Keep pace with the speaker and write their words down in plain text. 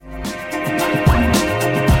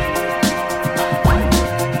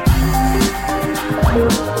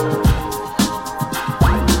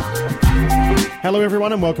Hello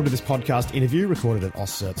everyone and welcome to this podcast interview recorded at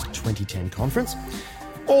AusCERT's 2010 conference.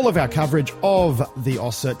 All of our coverage of the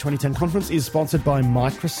AusCERT 2010 conference is sponsored by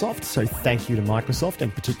Microsoft, so thank you to Microsoft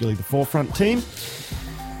and particularly the Forefront team.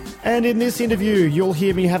 And in this interview, you'll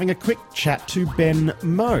hear me having a quick chat to Ben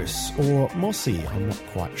Mosse, or Mosse. I'm not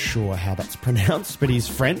quite sure how that's pronounced, but he's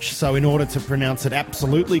French, so in order to pronounce it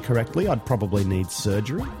absolutely correctly, I'd probably need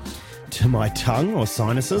surgery to my tongue or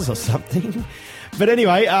sinuses or something. But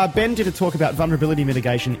anyway, Ben did a talk about vulnerability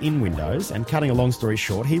mitigation in Windows, and cutting a long story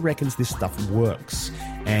short, he reckons this stuff works,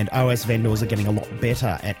 and OS vendors are getting a lot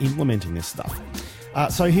better at implementing this stuff.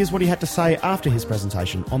 So here's what he had to say after his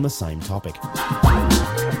presentation on the same topic.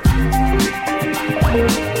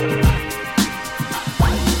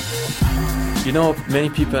 You know, many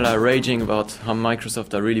people are raging about how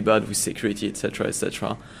Microsoft are really bad with security, etc.,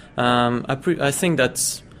 etc. I think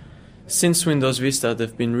that since Windows Vista,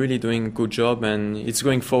 they've been really doing a good job, and it's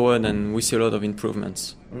going forward, and we see a lot of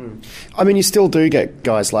improvements. I mean, you still do get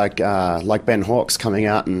guys like Ben Hawks coming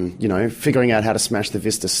out and, you know, figuring out how to smash the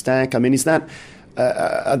Vista stack. I mean, is that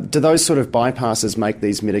do those sort of bypasses make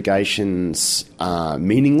these mitigations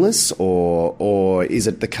meaningless, or is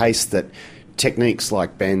it the case that techniques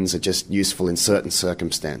like Ben's are just useful in certain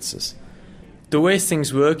circumstances? The way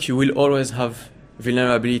things work, you will always have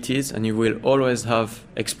vulnerabilities, and you will always have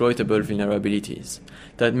exploitable vulnerabilities.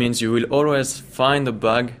 That means you will always find a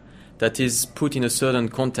bug that is put in a certain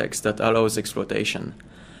context that allows exploitation.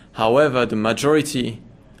 However, the majority,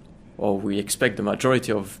 or we expect the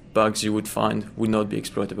majority of bugs you would find would not be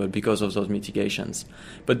exploitable because of those mitigations.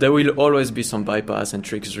 But there will always be some bypass and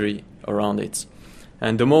trickery around it.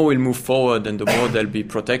 And the more we'll move forward and the more there'll be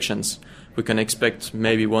protections, we can expect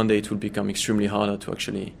maybe one day it will become extremely harder to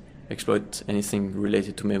actually exploit anything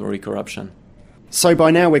related to memory corruption. So by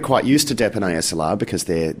now we're quite used to DEP and ASLR because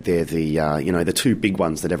they're the two big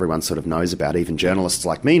ones that everyone sort of knows about. Even journalists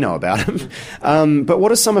like me know about them. But what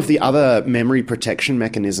are some of the other memory protection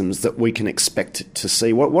mechanisms that we can expect to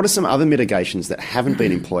see? What are some other mitigations that haven't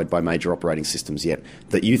been employed by major operating systems yet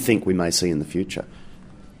that you think we may see in the future?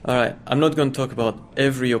 All right, I'm not going to talk about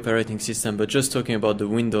every operating system, but just talking about the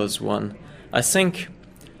Windows one. I think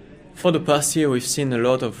for the past year, we've seen a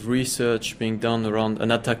lot of research being done around an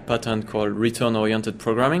attack pattern called return-oriented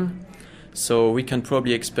programming. So we can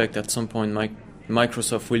probably expect at some point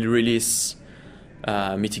Microsoft will release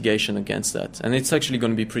mitigation against that. And it's actually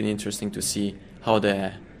going to be pretty interesting to see how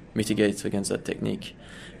they mitigate against that technique.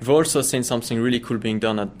 We've also seen something really cool being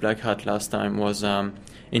done at Black Hat last time was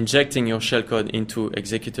injecting your shellcode into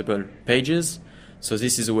executable pages. So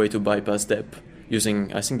this is a way to bypass DEP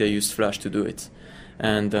using, I think they used Flash to do it.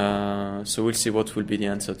 And so we'll see what will be the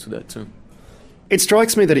answer to that too. It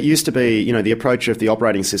strikes me that it used to be, you know, the approach of the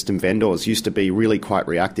operating system vendors used to be really quite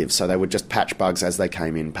reactive. So they would just patch bugs as they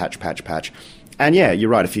came in, patch. And yeah, you're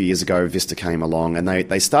right, a few years ago Vista came along and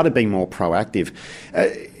they started being more proactive.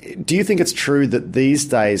 Do you think it's true that these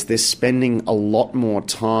days they're spending a lot more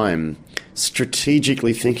time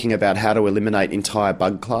strategically thinking about how to eliminate entire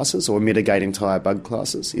bug classes or mitigate entire bug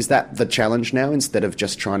classes? Is that the challenge now instead of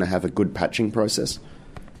just trying to have a good patching process?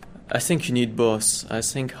 I think you need both. I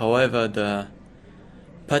think, however, the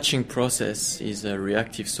patching process is a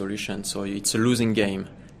reactive solution, so it's a losing game.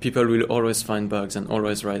 People will always find bugs and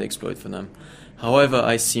always write exploit for them. However,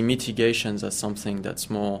 I see mitigations as something that's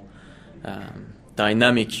more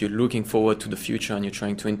dynamic. You're looking forward to the future and you're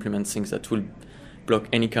trying to implement things that will block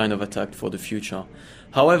any kind of attack for the future.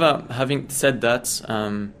 However, having said that,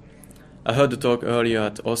 I heard the talk earlier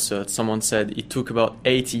at AusCERT. Someone said it took about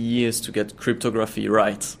 80 years to get cryptography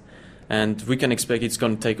right. And we can expect it's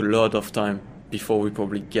going to take a lot of time before we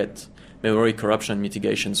probably get memory corruption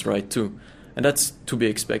mitigations right too. And that's to be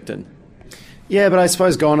expected. Yeah, but I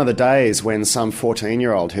suppose gone are the days when some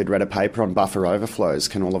 14-year-old who'd read a paper on buffer overflows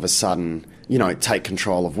can all of a sudden, you know, take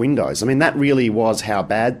control of Windows. I mean, that really was how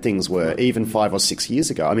bad things were even 5 or 6 years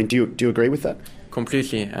ago. I mean, do you agree with that?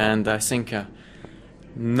 Completely. And I think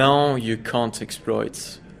now you can't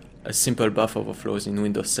exploit a simple buffer overflows in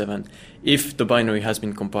Windows 7 if the binary has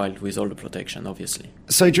been compiled with all the protection, obviously.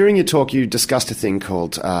 So during your talk, you discussed a thing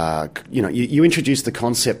called, you introduced the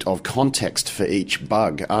concept of context for each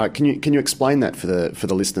bug. Can you explain that for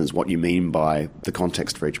the listeners, what you mean by the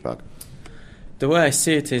context for each bug? The way I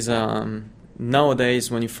see it is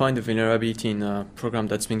nowadays when you find a vulnerability in a program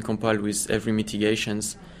that's been compiled with every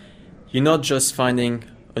mitigations, you're not just finding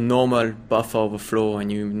a normal buffer overflow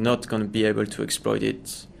and you're not going to be able to exploit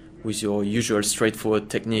it with your usual straightforward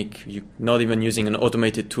technique. You're not even using an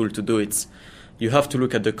automated tool to do it. You have to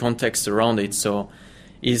look at the context around it. So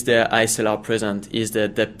is there ASLR present? Is there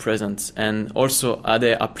DEP present? And also, are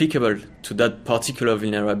they applicable to that particular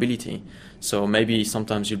vulnerability? So maybe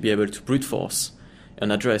sometimes you'll be able to brute force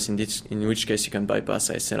an address, in which case you can bypass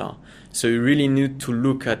ASLR. So you really need to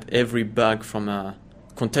look at every bug from a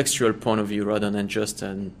contextual point of view rather than just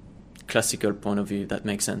a classical point of view, if that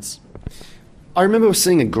makes sense. I remember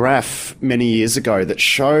seeing a graph many years ago that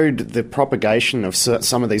showed the propagation of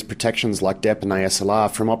some of these protections like DEP and ASLR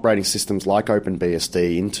from operating systems like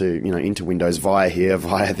OpenBSD into Windows via here,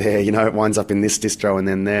 via there. It winds up in this distro and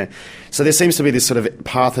then there. So there seems to be this sort of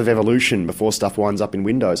path of evolution before stuff winds up in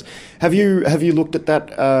Windows. Have you looked at that?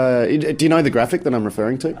 Do you know the graphic that I'm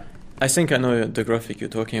referring to? I think I know the graphic you're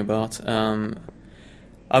talking about. I'm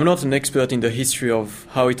not an expert in the history of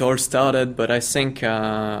how it all started, but I think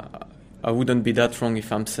I wouldn't be that wrong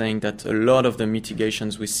if I'm saying that a lot of the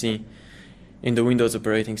mitigations we see in the Windows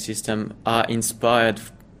operating system are inspired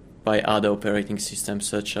by other operating systems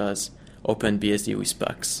such as OpenBSD with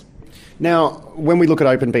packs. Now, when we look at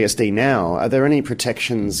OpenBSD now, are there any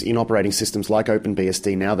protections in operating systems like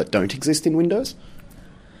OpenBSD now that don't exist in Windows?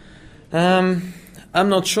 I'm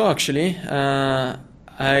not sure, actually.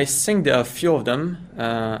 I think there are a few of them.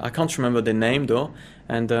 I can't remember the name, though.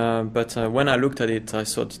 But when I looked at it, I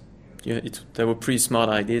thought they were pretty smart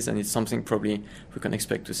ideas, and it's something probably we can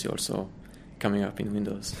expect to see also coming up in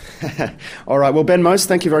Windows. All right. Well, Ben Mosse,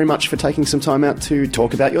 thank you very much for taking some time out to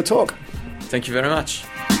talk about your talk. Thank you very much.